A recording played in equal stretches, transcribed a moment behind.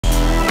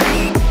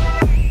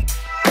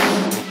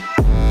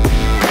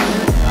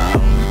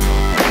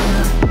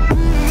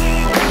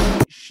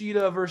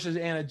Shida versus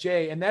Anna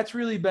Jay. And that's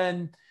really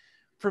been,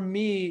 for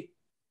me,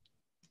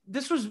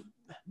 this was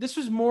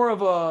more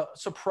of a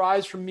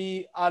surprise for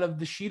me out of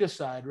the Shida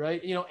side,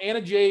 right?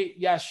 Anna Jay,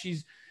 yes,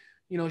 she's,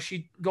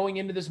 she going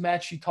into this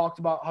match, she talked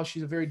about how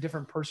she's a very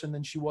different person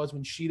than she was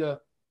when Shida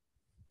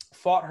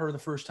fought her the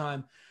first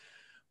time.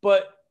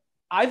 But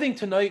I think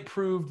tonight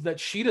proved that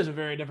Shida's a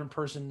very different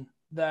person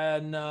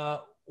than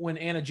when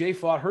Anna Jay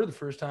fought her the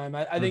first time.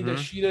 I think that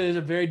Shida is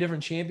a very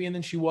different champion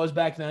than she was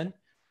back then.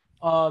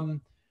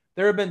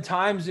 There have been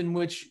times in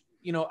which,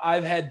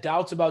 I've had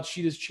doubts about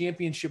Shida's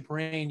championship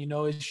reign.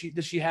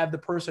 Does she have the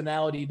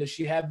personality? Does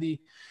she have the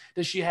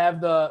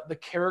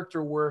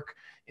character work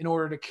in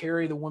order to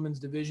carry the women's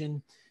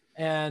division?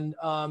 And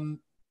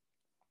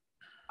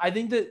I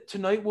think that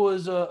tonight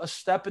was a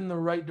step in the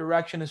right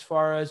direction as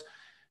far as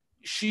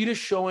Shida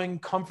showing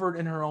comfort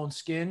in her own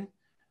skin.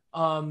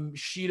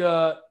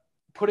 Shida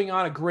putting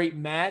on a great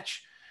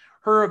match.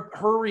 Her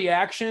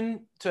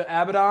reaction to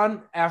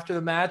Abaddon after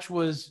the match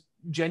was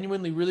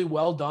genuinely really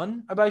well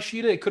done by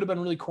Shida. It could have been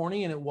really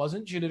corny, and it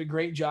wasn't. She did a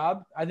great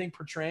job, I think,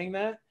 portraying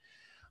that.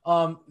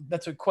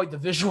 That's quite the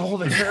visual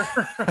there.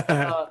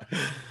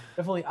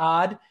 Definitely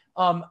odd.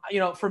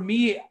 For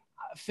me,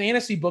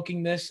 fantasy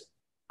booking this,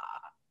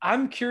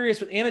 I'm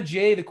curious with Anna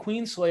Jay, the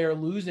Queen Slayer,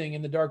 losing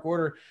in the Dark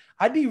Order.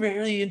 I'd be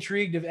really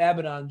intrigued if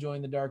Abaddon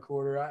joined the Dark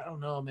Order. I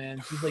don't know,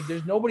 man. She's like,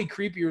 there's nobody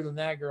creepier than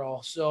that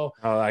girl. So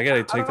I got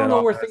to take that off. I don't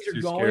know where things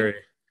are going. Scary.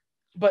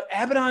 But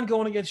Abaddon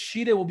going against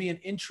Shida will be an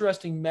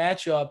interesting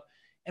matchup.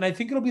 And I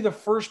think it'll be the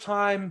first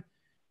time,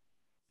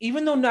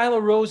 even though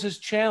Nyla Rose has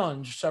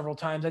challenged several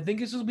times, I think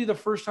this will be the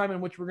first time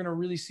in which we're going to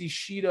really see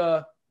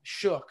Shida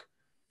shook.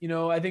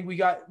 I think we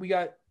got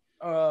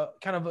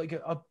kind of like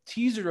a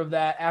teaser of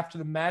that after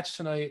the match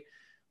tonight.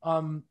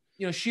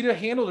 Shida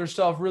handled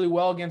herself really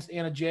well against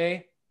Anna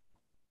Jay.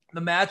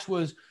 The match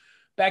was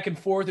back and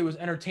forth. It was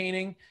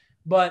entertaining,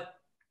 but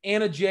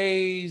Anna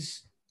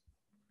Jay's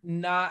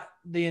not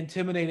the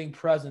intimidating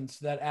presence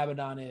that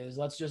Abaddon is.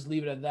 Let's just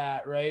leave it at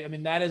that, right? I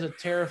mean, that is a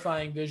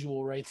terrifying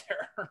visual right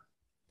there.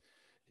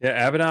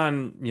 Yeah,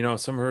 Abaddon,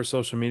 some of her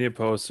social media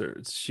posts,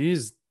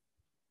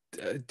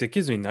 that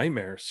gives me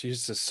nightmares.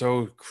 She's just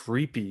so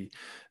creepy.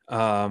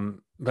 But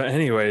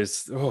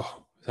anyways, dude,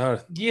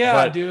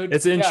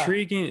 it's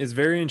intriguing. It's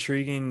very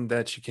intriguing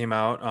that she came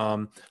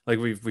out. Like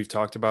we've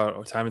talked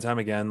about time and time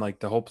again,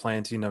 like the whole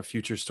planting of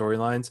future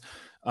storylines.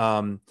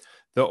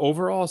 The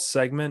overall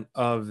segment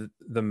of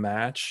the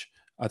match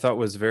I thought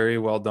was very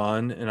well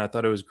done, and I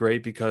thought it was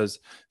great because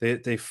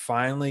they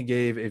finally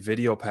gave a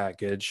video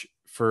package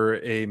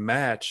for a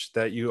match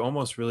that you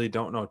almost really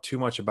don't know too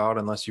much about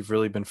unless you've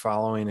really been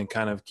following and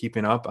kind of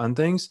keeping up on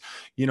things.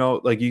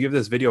 Like you give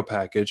this video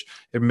package,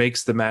 it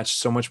makes the match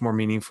so much more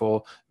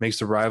meaningful, makes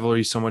the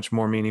rivalry so much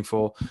more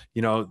meaningful.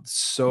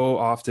 So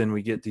often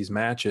we get these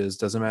matches,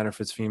 doesn't matter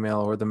if it's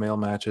female or the male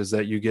matches,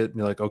 that you get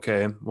like,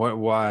 okay,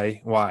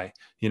 why, right.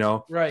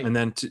 And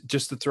then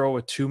just to throw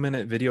a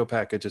 2-minute video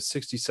package, a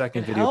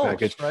 60-second video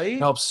package, right?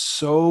 Helps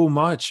so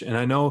much. And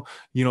I know,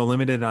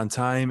 limited on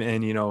time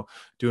and,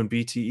 doing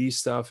BTE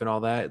stuff and all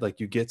that, like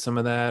you get some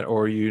of that,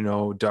 or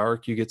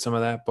dark, you get some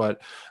of that,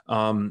 but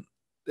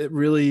it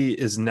really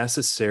is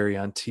necessary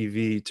on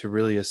TV to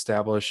really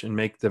establish and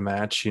make the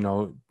match,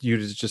 you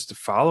just to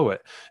follow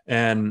it.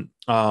 And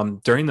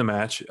during the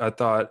match, I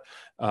thought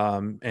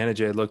Anna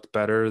Jay looked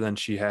better than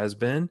she has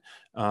been.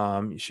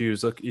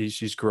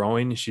 She's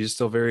growing. She's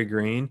still very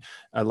green.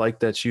 I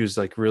like that she was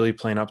like really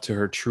playing up to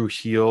her true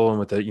heel, and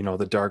with the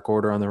the Dark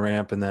Order on the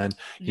ramp, and then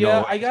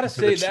I gotta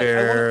say that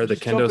chair, the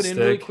kendo stick.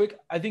 Really quick,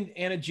 I think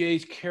Anna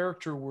Jay's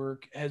character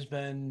work has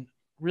been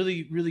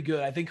really, really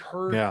good. I think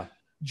her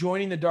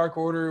joining the Dark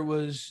Order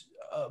was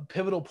a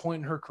pivotal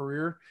point in her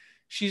career.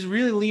 She's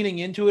really leaning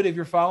into it. If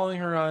you're following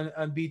her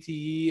on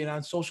BTE and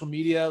on social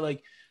media,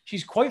 like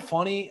she's quite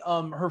funny.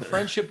 Her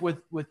friendship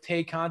with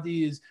Tay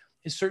Conti is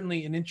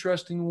certainly an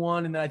interesting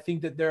one. And I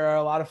think that there are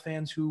a lot of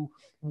fans who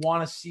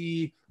want to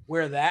see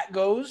where that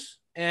goes.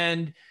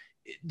 And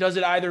does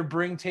it either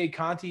bring Tay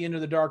Conti into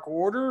the Dark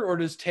Order, or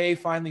does Tay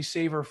finally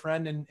save her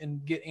friend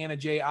and get Anna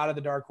Jay out of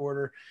the Dark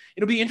Order?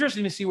 It'll be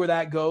interesting to see where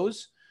that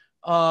goes.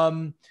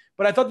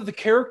 But I thought that the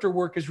character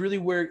work is really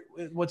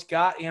what's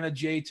got Anna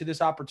Jay to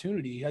this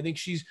opportunity. I think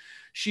she's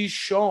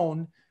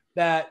shown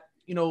that,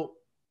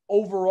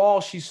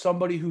 overall, she's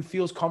somebody who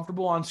feels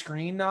comfortable on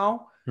screen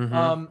now.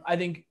 Mm-hmm. I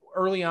think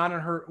early on in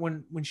her,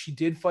 when she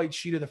did fight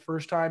Shida the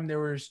first time,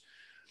 there was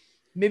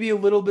maybe a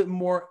little bit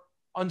more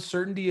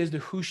uncertainty as to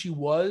who she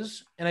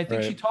was. And I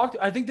think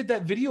I think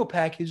that video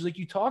package, like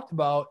you talked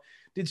about,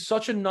 did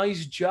such a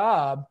nice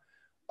job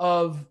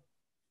of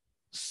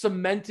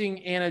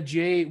cementing Anna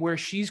Jay where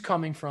she's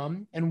coming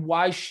from and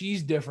why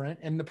she's different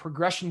and the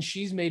progression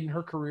she's made in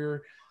her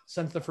career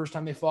since the first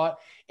time they fought,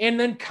 and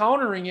then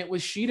countering it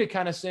with Shida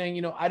kind of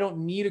saying, I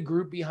don't need a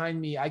group behind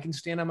me. I can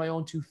stand on my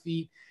own 2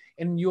 feet.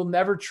 And you'll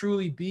never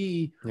truly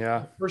be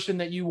the person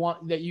that you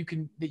want, that you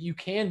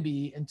can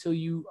be, until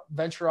you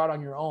venture out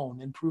on your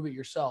own and prove it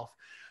yourself.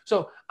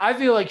 So I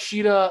feel like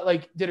Shida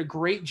like did a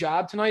great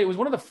job tonight. It was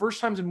one of the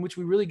first times in which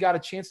we really got a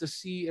chance to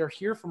see or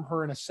hear from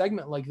her in a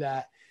segment like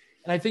that.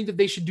 And I think that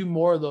they should do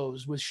more of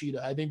those with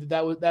Shida. I think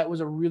that was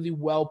a really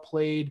well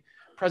played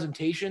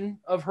presentation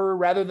of her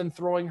rather than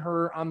throwing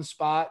her on the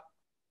spot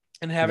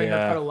and having her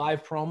cut a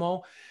live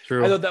promo.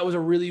 True. I thought that was a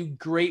really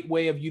great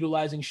way of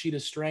utilizing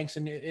Shida's strengths,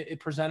 and it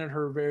presented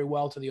her very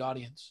well to the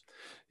audience.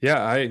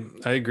 Yeah, I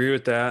agree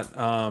with that.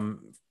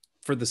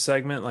 For the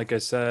segment, like I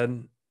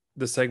said,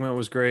 the segment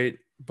was great,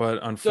 but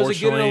unfortunately,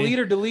 does it get an elite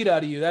or delete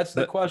out of you? That's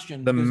the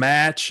question. The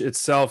match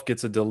itself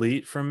gets a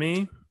delete from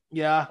me.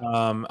 Yeah.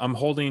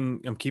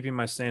 I'm keeping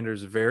my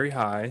standards very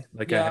high,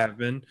 like I have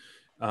been.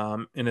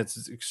 And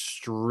it's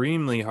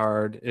extremely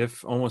hard,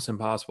 if almost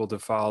impossible, to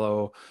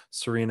follow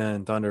Serena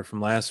and Thunder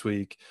from last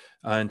week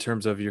in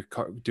terms of you're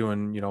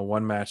doing,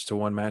 one match to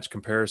one match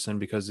comparison,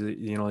 because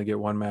you only get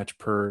one match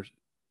per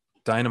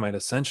Dynamite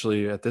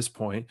essentially at this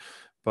point.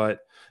 But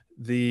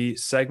the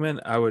segment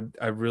I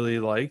really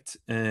liked,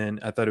 and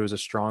I thought it was a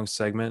strong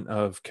segment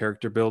of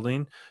character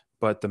building,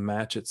 but the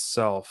match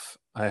itself,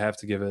 I have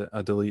to give it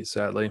a delete,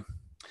 sadly.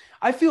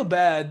 I feel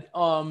bad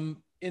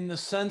in the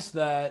sense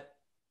that,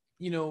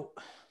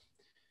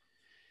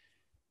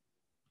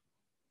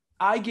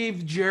 I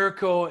gave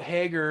Jericho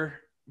Hager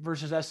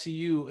versus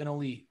SCU an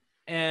elite.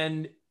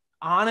 And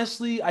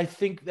honestly, I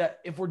think that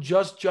if we're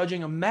just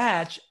judging a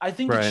match, I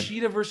think that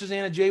Shida versus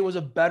Anna Jay was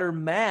a better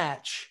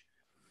match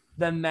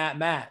than that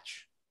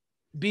match.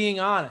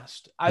 Being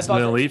honest. Is it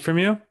an elite from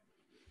you?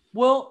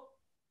 Well,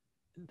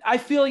 I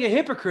feel like a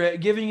hypocrite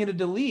giving it a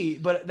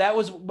delete, but that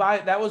was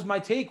my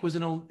take, it was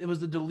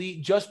the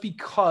delete, just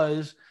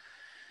because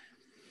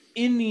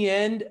in the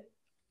end,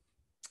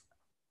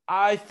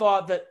 I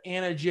thought that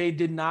Anna Jay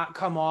did not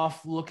come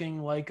off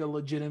looking like a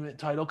legitimate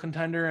title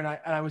contender, and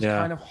I was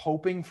kind of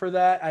hoping for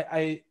that.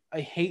 I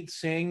hate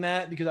saying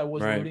that because I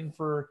was rooting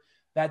for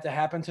that to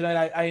happen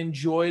tonight. I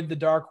enjoyed the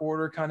Dark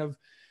Order kind of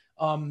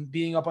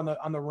being up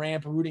on the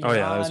ramp, rooting on.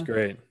 That was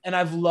great. And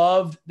I've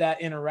loved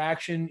that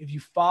interaction. If you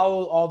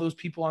follow all those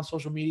people on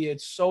social media,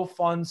 it's so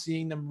fun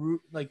seeing them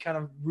kind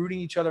of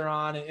rooting each other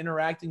on and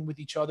interacting with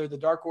each other. The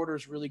Dark Order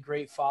is really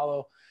great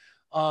follow.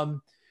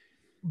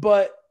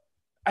 But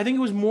I think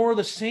it was more of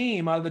the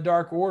same out of the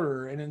Dark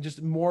Order, and then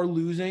just more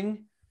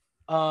losing.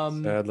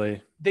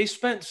 Sadly, they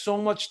spent so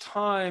much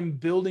time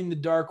building the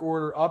Dark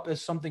Order up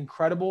as something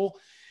credible.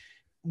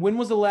 When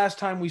was the last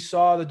time we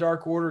saw the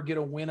Dark Order get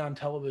a win on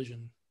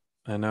television?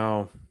 I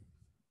know.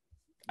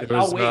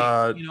 I'll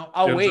wait.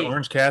 I'll wait.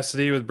 Orange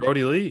Cassidy with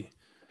Brody Lee.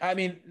 I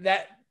mean,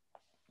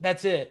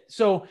 that's it.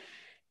 So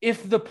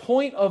if the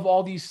point of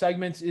all these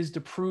segments is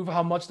to prove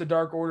how much the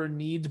Dark Order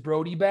needs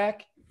Brody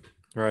back,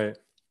 right?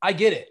 I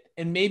get it.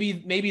 And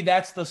maybe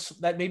that's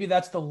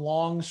the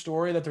long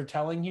story that they're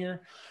telling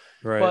here.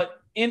 Right. But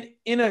in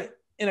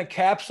a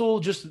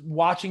capsule, just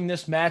watching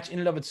this match in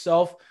and of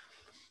itself,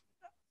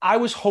 I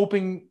was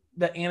hoping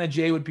that Anna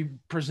Jay would be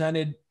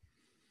presented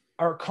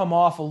or come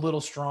off a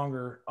little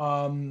stronger.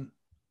 I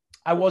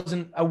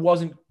didn't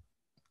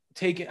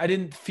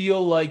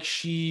feel like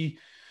she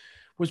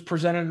was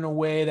presented in a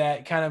way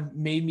that kind of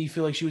made me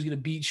feel like she was going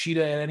to beat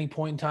Shida at any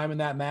point in time in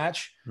that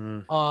match.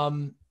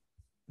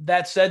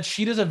 That said,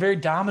 Shida's a very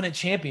dominant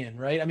champion,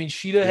 right? I mean,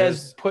 Shida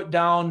has put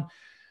down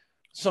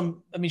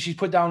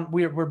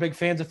we're big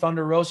fans of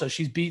Thunder Rosa.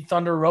 She's beat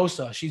Thunder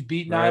Rosa. She's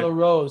beat Nyla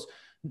Rose.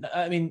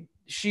 I mean,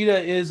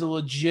 Shida is a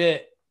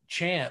legit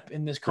champ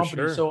in this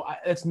company. Sure. So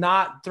it's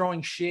not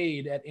throwing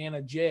shade at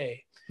Anna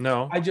Jay.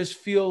 No. I just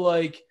feel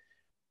like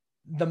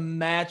the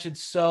match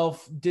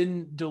itself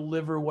didn't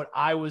deliver what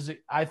I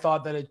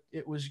thought that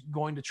it was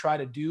going to try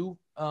to do.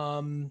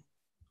 And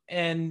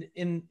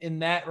in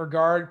that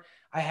regard,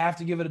 I have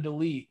to give it a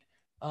delete.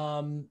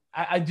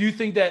 I do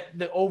think that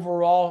the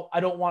overall,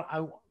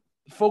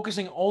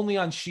 focusing only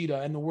on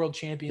Shida and the World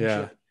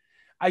Championship. Yeah.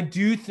 I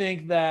do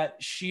think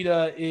that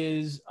Shida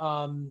is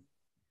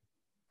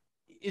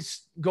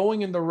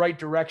going in the right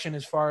direction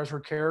as far as her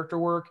character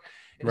work,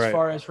 and as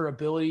far as her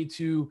ability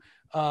to,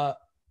 I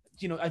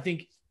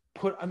think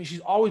she's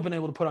always been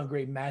able to put on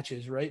great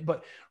matches, right?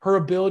 But her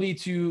ability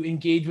to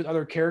engage with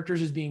other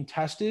characters is being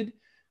tested.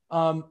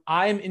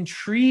 I'm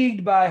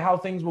intrigued by how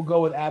things will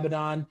go with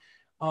Abaddon.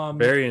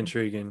 Very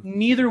intriguing.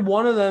 Neither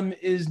one of them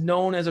is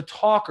known as a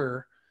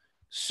talker.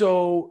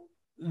 So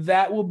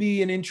that will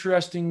be an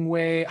interesting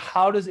way.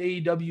 How does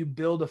AEW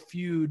build a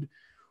feud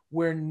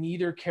where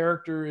neither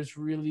character is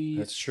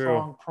really a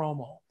strong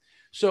promo?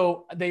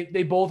 So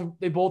they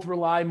both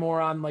rely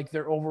more on like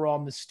their overall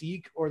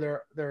mystique or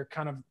their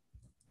kind of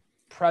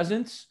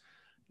presence,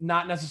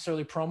 not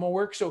necessarily promo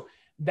work. So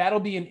that'll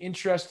be an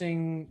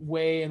interesting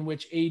way in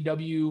which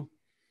AEW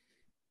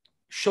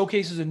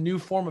showcases a new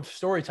form of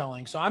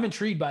storytelling. So I'm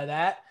intrigued by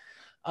that,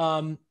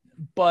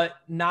 but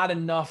not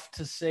enough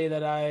to say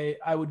that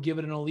I would give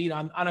it an elite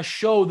on a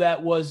show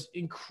that was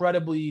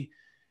incredibly,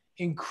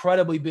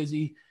 incredibly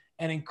busy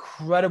and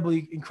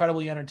incredibly,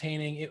 incredibly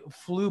entertaining. It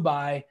flew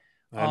by.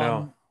 I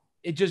know.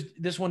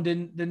 This one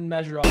didn't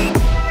measure up.